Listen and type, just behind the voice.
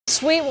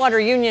Sweetwater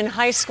Union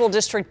High School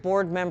District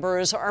Board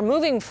members are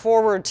moving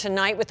forward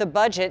tonight with a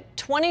budget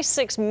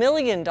 $26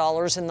 million in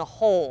the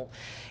hole.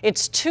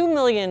 It's $2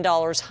 million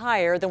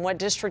higher than what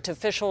district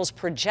officials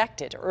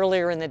projected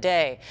earlier in the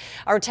day.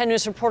 Our 10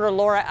 News reporter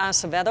Laura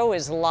Acevedo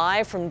is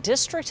live from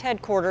district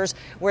headquarters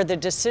where the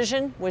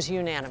decision was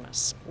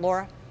unanimous.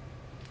 Laura?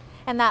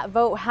 And that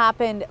vote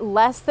happened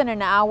less than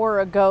an hour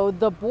ago.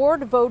 The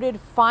board voted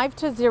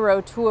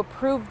 5-0 to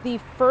approve the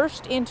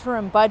first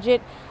interim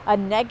budget, a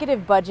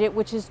negative budget,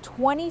 which is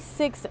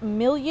 $26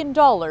 million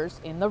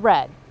in the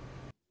red.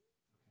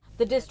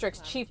 The district's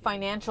chief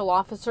financial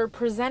officer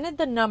presented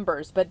the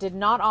numbers but did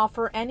not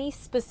offer any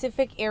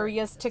specific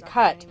areas to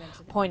cut,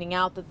 pointing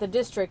out that the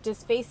district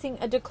is facing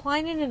a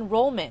decline in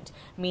enrollment,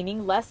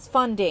 meaning less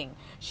funding.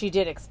 She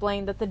did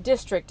explain that the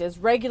district is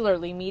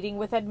regularly meeting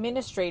with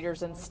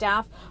administrators and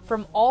staff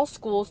from all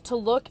schools to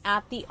look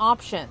at the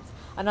options.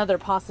 Another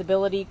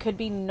possibility could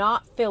be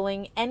not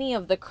filling any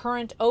of the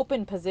current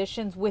open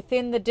positions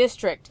within the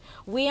district.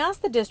 We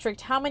asked the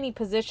district how many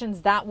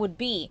positions that would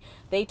be.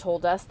 They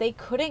told us they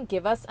couldn't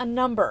give us a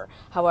number.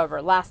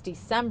 However, last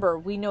December,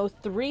 we know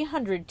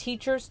 300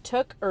 teachers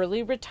took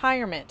early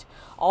retirement.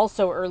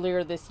 Also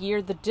earlier this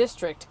year, the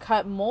district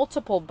cut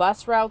multiple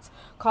bus routes,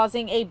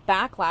 causing a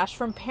backlash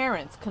from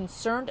parents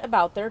concerned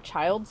about their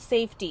child's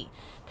safety.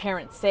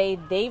 Parents say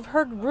they've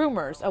heard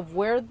rumors of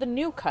where the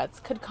new cuts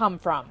could come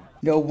from.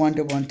 No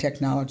one-to-one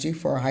technology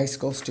for our high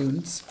school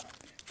students,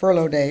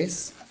 furlough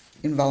days,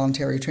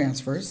 involuntary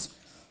transfers,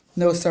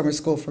 no summer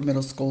school for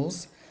middle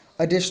schools,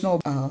 additional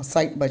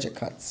site budget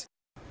cuts.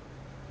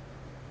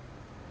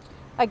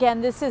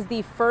 Again, this is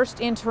the first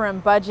interim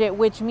budget,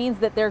 which means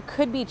that there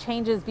could be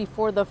changes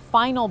before the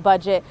final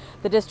budget.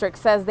 The district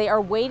says they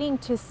are waiting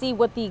to see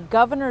what the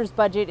governor's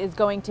budget is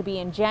going to be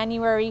in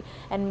January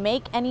and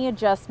make any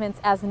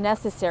adjustments as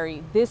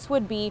necessary. This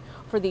would be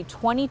for the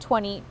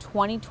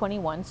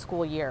 2020-2021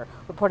 school year.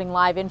 Reporting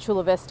live in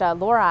Chula Vista,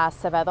 Laura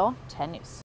Acevedo, 10 News.